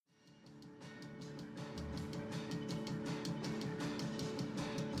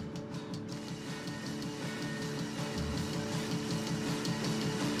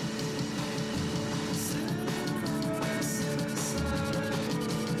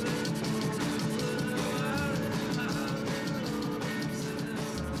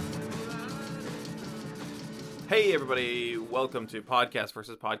Hey everybody, welcome to Podcast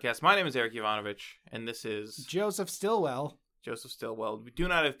versus Podcast. My name is Eric Ivanovich, and this is Joseph Stillwell. Joseph Stillwell. We do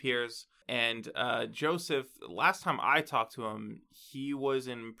not have peers. And Joseph, last time I talked to him, he was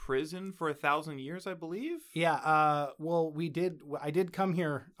in prison for 1,000 years, I believe. Yeah. Well, I did come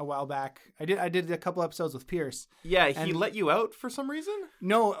here a while back. I did a couple episodes with Pierce. Yeah, he let you out for some reason?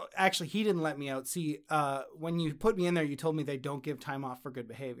 No, actually, he didn't let me out. See, when you put me in there, you told me they don't give time off for good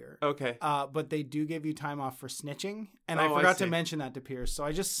behavior. Okay. But they do give you time off for snitching, and I forgot to mention that to Pierce, so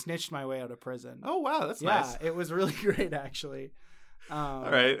I just snitched my way out of prison. Oh wow, that's nice. Yeah, it was really great, actually.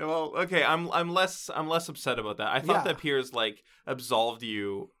 All right. Well, okay. I'm less upset about that. I thought that Piers absolved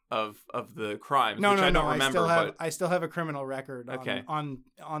you of the crimes. No, which no, I no. don't remember. I still have a criminal record. Okay. On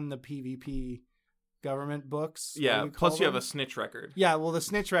the PvP government books. Yeah. Plus, you have a snitch record. Yeah. Well, the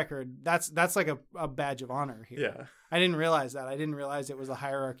snitch record. That's like a badge of honor here. Yeah. I didn't realize that. I didn't realize it was a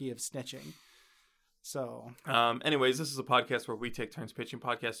hierarchy of snitching. So, anyways, this is a podcast where we take turns pitching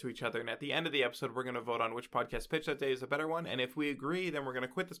podcasts to each other, and at the end of the episode, we're going to vote on which podcast pitch that day is a better one. And if we agree, then we're going to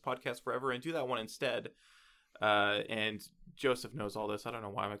quit this podcast forever and do that one instead. And Joseph knows all this. I don't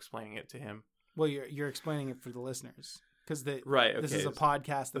know why I'm explaining it to him. Well, you're explaining it for the listeners because right. Okay. This is a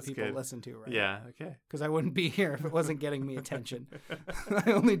podcast that people good. Listen to, right? Yeah. Okay. Because I wouldn't be here if it wasn't getting me attention.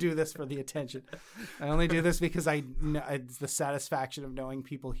 I only do this for the attention. I only do this because it's the satisfaction of knowing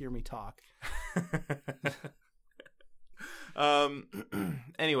people hear me talk.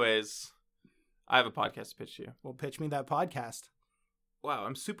 Anyways, I have a podcast to pitch to you. Well, pitch me that podcast. Wow,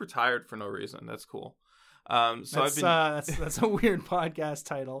 I'm super tired for no reason. That's cool. That's a weird podcast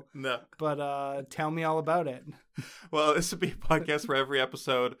title. No, but tell me all about it. Well, this would be a podcast for every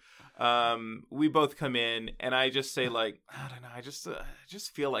episode. We both come in, and I just say I don't know. I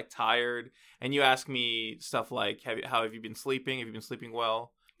just feel tired, and you ask me stuff like, how have you been sleeping? Have you been sleeping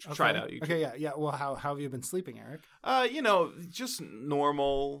well? Okay. Try it out. Okay, yeah. Well, how have you been sleeping, Eric? Just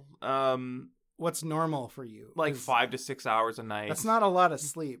normal. What's normal for you? 5 to 6 hours a night. That's not a lot of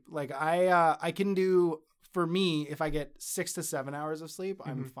sleep. I can do, for me, if I get 6 to 7 hours of sleep,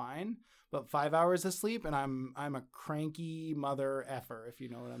 I'm fine. But 5 hours of sleep, and I'm a cranky mother effer, if you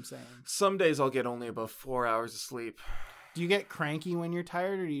know what I'm saying. Some days I'll get only about 4 hours of sleep. Do you get cranky when you're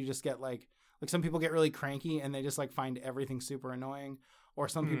tired, or do you just get like some people get really cranky and they just find everything super annoying? Or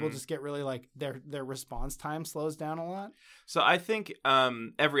some people just get really their response time slows down a lot. So I think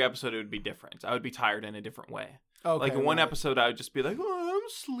every episode it would be different. I would be tired in a different way. Okay, in one episode I would just be like, oh, I'm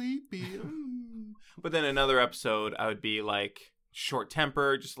sleepy. But then another episode I would be short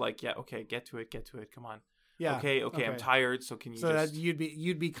tempered, just yeah, okay, get to it, come on. Yeah. Okay, I'm tired, so can you that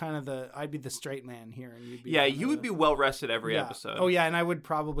you'd be kind of I'd be the straight man here, and you'd be you would be well rested every episode. Oh yeah, and I would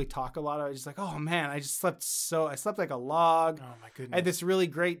probably talk a lot. I was just oh man, I slept like a log. Oh my goodness. I had this really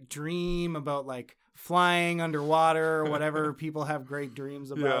great dream about flying underwater or whatever people have great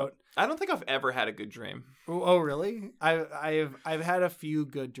dreams about. Yeah. I don't think I've ever had a good dream. Oh really? I've had a few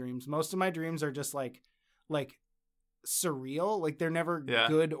good dreams. Most of my dreams are just like surreal. They're never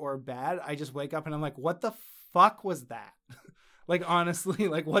good or bad. I just wake up and I'm like, what the fuck was that? Honestly,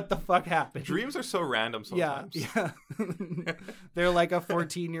 what the fuck happened? Dreams are so random sometimes. Yeah. They're like a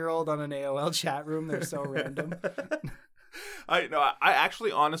 14-year-old on an AOL chat room. They're so random. I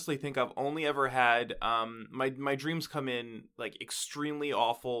actually honestly think I've only ever had my dreams come in extremely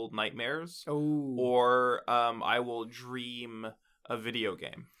awful nightmares. Oh. Or I will dream a video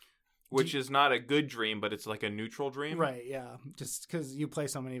game. Which is not a good dream, but it's a neutral dream. Right, yeah. Just because you play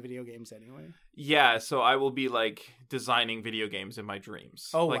so many video games anyway. Yeah, so I will be designing video games in my dreams.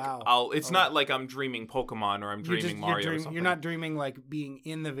 Oh, wow. It's not like I'm dreaming Pokemon or I'm dreaming Mario or something. You're not dreaming being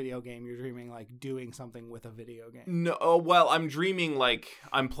in the video game. You're dreaming doing something with a video game. No, well, I'm dreaming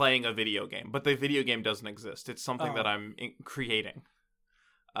I'm playing a video game, but the video game doesn't exist. It's something that I'm creating.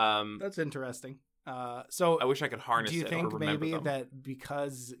 That's interesting. So I wish I could harness it. Do you think maybe them. that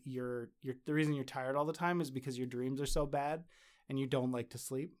because the reason you're tired all the time is because your dreams are so bad and you don't like to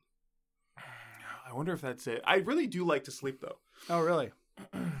sleep? I wonder if that's it. I really do like to sleep though. Oh, really?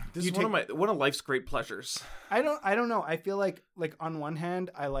 This is one of life's great pleasures. I don't know. I feel like on one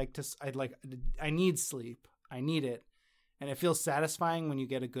hand, I need sleep. I need it. And it feels satisfying when you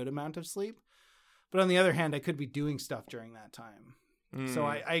get a good amount of sleep. But on the other hand, I could be doing stuff during that time. So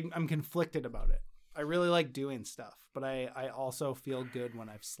I'm conflicted about it. I really like doing stuff, but I also feel good when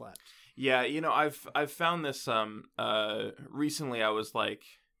I've slept. Yeah, I've found this recently. I was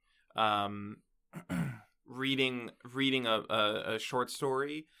reading a short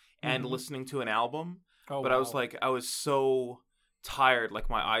story and listening to an album. Oh, but wow. I was so tired,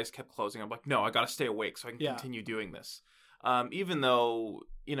 my eyes kept closing. I'm like, no, I gotta stay awake so I can continue doing this. Even though,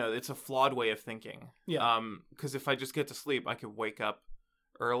 it's a flawed way of thinking. Yeah. Because if I just get to sleep, I could wake up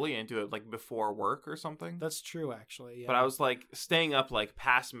early and do it like before work or something. That's true, actually. Yeah. But I was like staying up like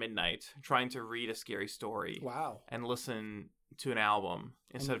past midnight trying to read a scary story. Wow. And listen to an album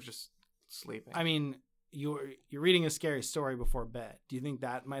instead of just sleeping. I mean, you're reading a scary story before bed. Do you think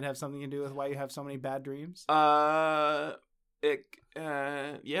that might have something to do with why you have so many bad dreams? Yeah,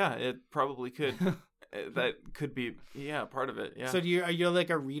 it probably could. That could be, part of it. Yeah. So are you like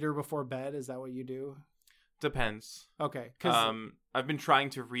a reader before bed? Is that what you do? Depends. Okay. I've been trying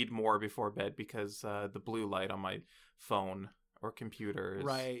to read more before bed because the blue light on my phone or computer is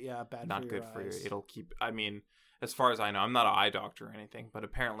bad. Not for good your for you. eyes. It'll keep. I mean, as far as I know, I'm not an eye doctor or anything, but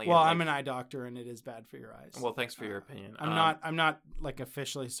apparently. Well, I'm an eye doctor, and it is bad for your eyes. Well, thanks for your opinion. I'm not like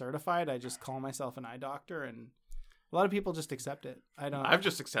officially certified. I just call myself an eye doctor, and a lot of people just accept it. I've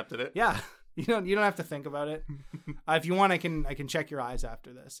just accepted it. Yeah. You don't have to think about it. If you want, I can check your eyes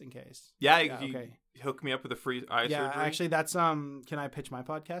after this in case. Yeah, okay. Hook me up with a free eye surgery. Yeah, actually, that's can I pitch my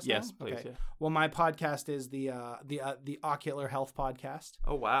podcast? Yes, now? please. Okay. Yeah. Well, my podcast is the Ocular Health Podcast.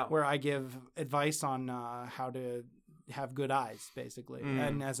 Oh wow! Where I give advice on how to have good eyes, basically.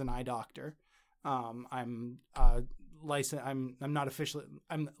 And as an eye doctor, I'm licensed. I'm not officially.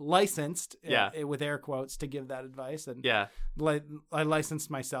 I'm licensed. With air quotes to give that advice. And I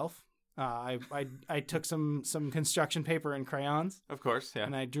licensed myself. I took some construction paper and crayons. Of course, yeah.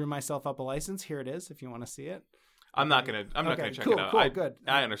 And I drew myself up a license. Here it is, if you want to see it. I'm not gonna check it out. Cool, good.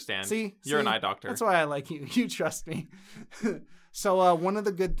 I understand. See, you're an eye doctor. That's why I like you. You trust me. So one of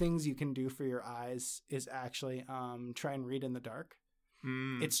the good things you can do for your eyes is actually try and read in the dark.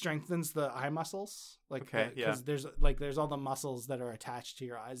 It strengthens the eye muscles, because there's all the muscles that are attached to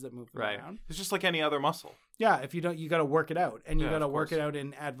your eyes that move around. It's just like any other muscle. Yeah, if you don't, you got to work it out, and you got to work it out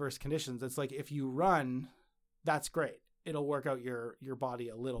in adverse conditions. It's like if you run, that's great. It'll work out your body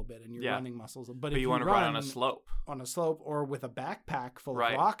a little bit and your running muscles. But if you want to run on a slope or with a backpack full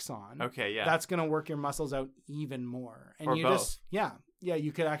of rocks on, that's going to work your muscles out even more. And or you both.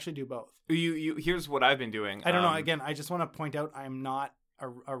 You could actually do both. You here's what I've been doing. I don't know. Again, I just want to point out I'm not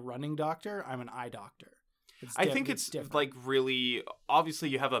a running doctor. I'm an eye doctor. I think it's different. Like really, obviously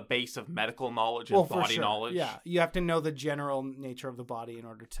you have a base of medical knowledge and body knowledge. Yeah, you have to know the general nature of the body in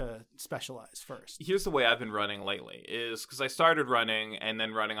order to specialize first. Here's the way I've been running lately is because I started running and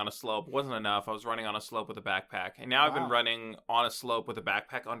then running on a slope wasn't enough. I was running on a slope with a backpack. And now I've been running on a slope with a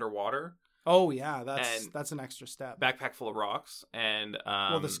backpack underwater. Oh yeah, that's an extra step. Backpack full of rocks and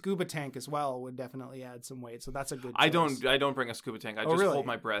the scuba tank as well would definitely add some weight, so that's a good choice. I don't bring a scuba tank. I just hold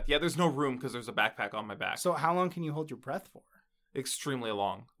my breath. Yeah, there's no room because there's a backpack on my back. So how long can you hold your breath for? Extremely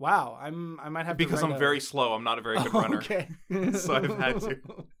long. Wow, I might have to because I'm very slow. I'm not a very good runner. Okay, so I've had to.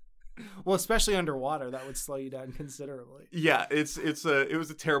 Well, especially underwater, that would slow you down considerably. Yeah, it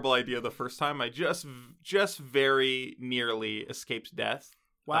was a terrible idea the first time. I just very nearly escaped death.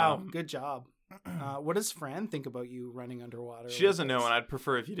 Wow, good job. What does Fran think about you running underwater? She doesn't know, and I'd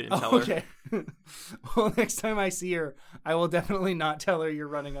prefer if you didn't tell her. Okay. Well, next time I see her, I will definitely not tell her you're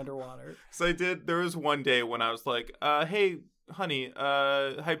running underwater. So there was one day when I was like, hey, honey,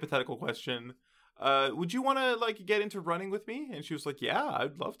 hypothetical question. Would you want to get into running with me? And she was like, yeah,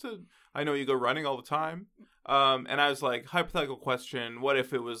 I'd love to. I know you go running all the time. And I was like, hypothetical question. What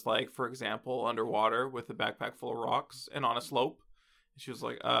if it was for example, underwater with a backpack full of rocks and on a slope? She was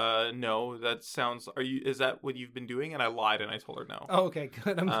like, no, is that what you've been doing? And I lied and I told her no. Oh, okay,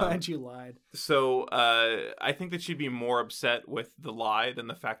 good. I'm glad you lied. So I think that she'd be more upset with the lie than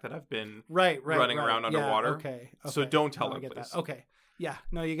the fact that I've been running around underwater. Yeah, okay. So don't tell her, please. That. Okay. Yeah.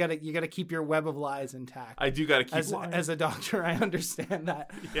 No, you gotta keep your web of lies intact. I do gotta keep lying. As a doctor, I understand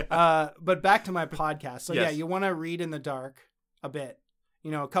that. Yeah. But back to my podcast. So you want to read in the dark a bit.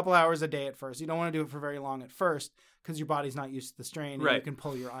 A couple hours a day at first. You don't want to do it for very long at first because your body's not used to the strain and you can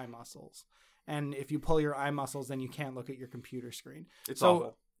pull your eye muscles. And if you pull your eye muscles, then you can't look at your computer screen. It's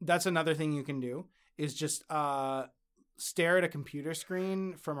awful. That's another thing you can do is just stare at a computer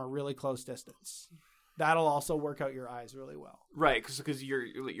screen from a really close distance. That'll also work out your eyes really well. Right, because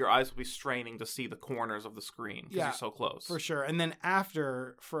your eyes will be straining to see the corners of the screen because you're so close. For sure. And then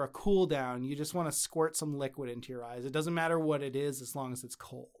after, for a cool down, you just want to squirt some liquid into your eyes. It doesn't matter what it is as long as it's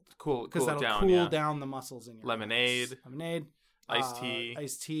cold. Because that'll cool down the muscles in your Lemonade. eyes. Lemonade. Iced tea.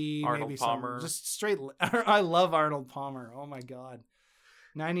 Iced tea. Arnold maybe Palmer. Just straight. I love Arnold Palmer. Oh my God.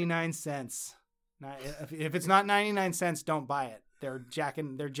 99 cents. If it's not 99 cents, don't buy it. They're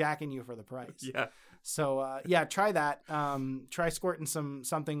jacking you for the price. Yeah. So yeah, try that. Try squirting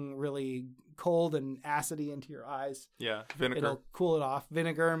something really cold and acidy into your eyes. Yeah, vinegar. It'll cool it off.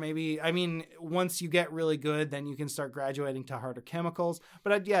 Vinegar, maybe. I mean, once you get really good, then you can start graduating to harder chemicals.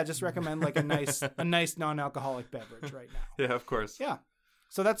 But I'd just recommend like a nice non-alcoholic beverage right now. Yeah, of course. Yeah.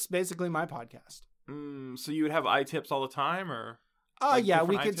 So that's basically my podcast. So you would have eye tips all the time, or? Yeah,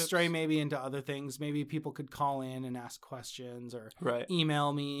 we could stray maybe into other things. Maybe people could call in and ask questions, or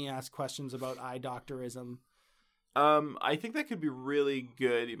email me, ask questions about eye doctorism. I think that could be really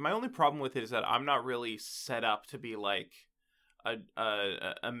good. My only problem with it is that I'm not really set up to be like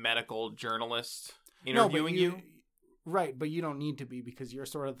a medical journalist interviewing you. Right, but you don't need to be, because you're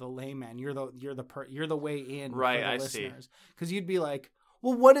sort of the layman. You're the way in right, for the I listeners. see. Because you'd be like,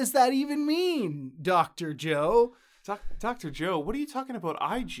 well, what does that even mean, Dr. Joe? Dr. Joe, what are you talking about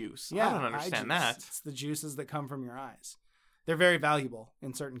eye juice? Yeah, I don't understand that. It's the juices that come from your eyes. They're very valuable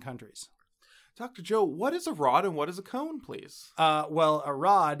in certain countries. Dr. Joe, what is a rod and what is a cone, please? Well, a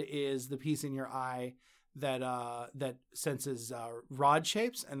rod is the piece in your eye that senses rod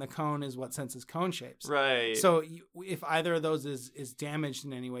shapes, and the cone is what senses cone shapes. Right. So if either of those is damaged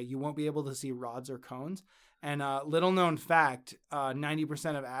in any way, you won't be able to see rods or cones. And little known fact,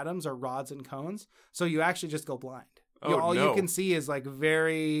 90% of atoms are rods and cones. So you actually just go blind. You can see is like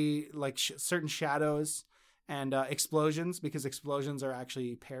very like certain shadows and explosions, because explosions are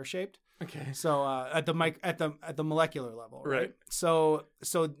actually pear shaped. Okay. So at the molecular level, right? So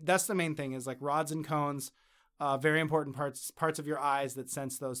that's the main thing, is like rods and cones, very important parts of your eyes that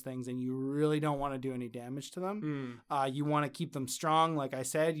sense those things, and you really don't want to do any damage to them. You want to keep them strong, like I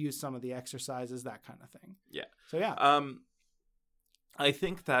said. Use some of the exercises, that kind of thing. Yeah. So yeah. I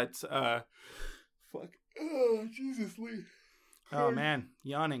think that fuck. Oh, Jesus, Lee. Oh man,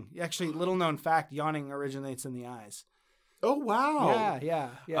 yawning. Actually, little known fact: yawning originates in the eyes. Oh wow.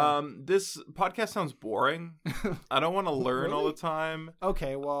 Yeah. This podcast sounds boring. I don't want to learn Really? all the time.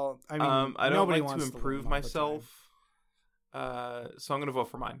 Okay, well, I mean, I don't nobody like wants to improve learn all the myself. So I'm gonna vote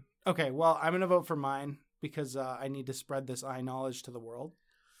for mine. Okay, well, I'm gonna vote for mine because I need to spread this eye knowledge to the world.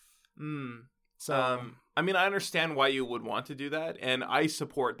 So, I mean, I understand why you would want to do that, and I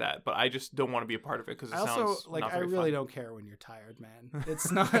support that, but I just don't want to be a part of it because it sounds not very really fun. don't care when you're tired, man.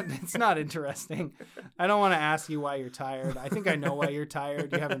 It's not interesting. I don't want to ask you why you're tired. I think I know why you're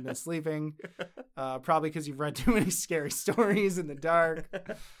tired. You haven't been sleeping, probably because you've read too many scary stories in the dark,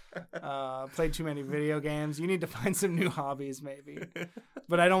 played too many video games. You need to find some new hobbies, maybe.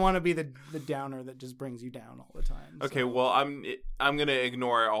 But I don't want to be the downer that just brings you down all the time. Okay, so. well, I'm gonna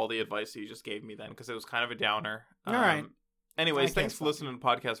ignore all the advice you just gave me then, because it was kind of a downer. All right. Anyways, thanks for listening to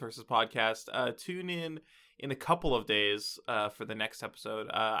Podcast versus Podcast. Tune in a couple of days for the next episode.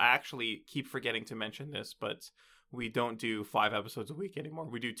 I actually keep forgetting to mention this, but we don't do 5 episodes a week anymore.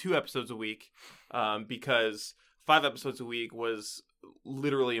 We do 2 episodes a week because 5 episodes a week was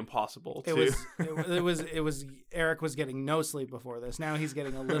literally impossible. It was Eric was getting no sleep before this. Now he's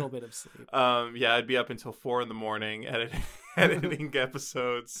getting a little bit of sleep. Yeah, I'd be up until 4 a.m. editing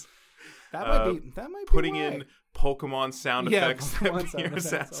episodes. That might be putting why. in Pokemon sound effects Pokemon that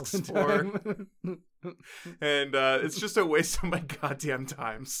Pierce asks for. for. And it's just a waste of my goddamn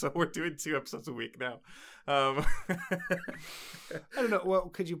time. So we're doing 2 episodes a week now. I don't know. Well,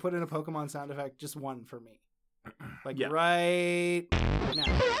 could you put in a Pokemon sound effect? Just one for me. Right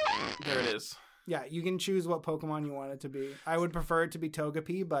now. There it is. Yeah, you can choose what Pokemon you want it to be. I would prefer it to be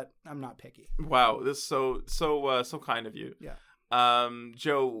Togepi, but I'm not picky. Wow, this is so kind of you. Yeah.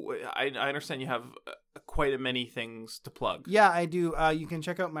 Joe, I understand you have quite many things to plug. Yeah, I do. You can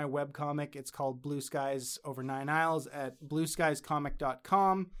check out my webcomic. It's called Blue Skies Over 9 Isles at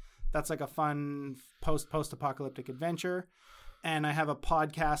blueskiescomic.com. That's like a fun post-apocalyptic adventure. And I have a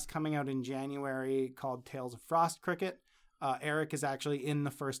podcast coming out in January called Tales of Frost Cricket. Eric is actually in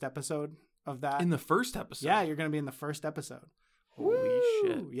the first episode of that. In the first episode? Yeah, you're going to be in the first episode. Holy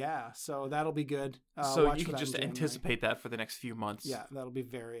shit. Yeah, so that'll be good. So you can just anticipate that for the next few months. Yeah, that'll be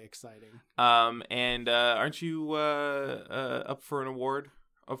very exciting. And aren't you up for an award?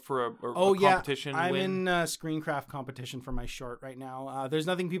 Up for a competition? I'm in a Screencraft competition for my short right now. There's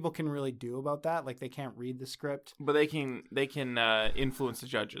nothing people can really do about that. Like, they can't read the script. But they can influence the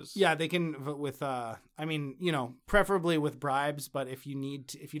judges. Yeah, they can vote with preferably with bribes, but if you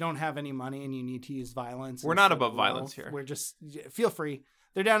don't have any money and you need to use violence, we're not above violence here. We're just feel free.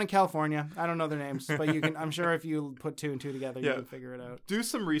 They're down in California. I don't know their names, but you can. I'm sure if you put 2 and 2 together, you can figure it out. Do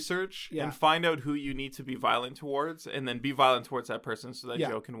some research and find out who you need to be violent towards, and then be violent towards that person so that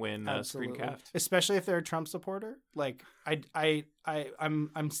Joe can win Screencast. Especially if they're a Trump supporter. Like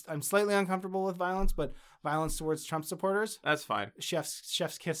I'm slightly uncomfortable with violence, but violence towards Trump supporters, that's fine.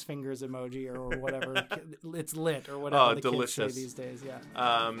 Chef's kiss fingers emoji or whatever. It's lit or whatever the delicious. kids say these days.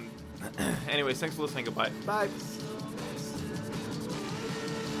 Yeah. Anyways, thanks for listening. Goodbye. Bye.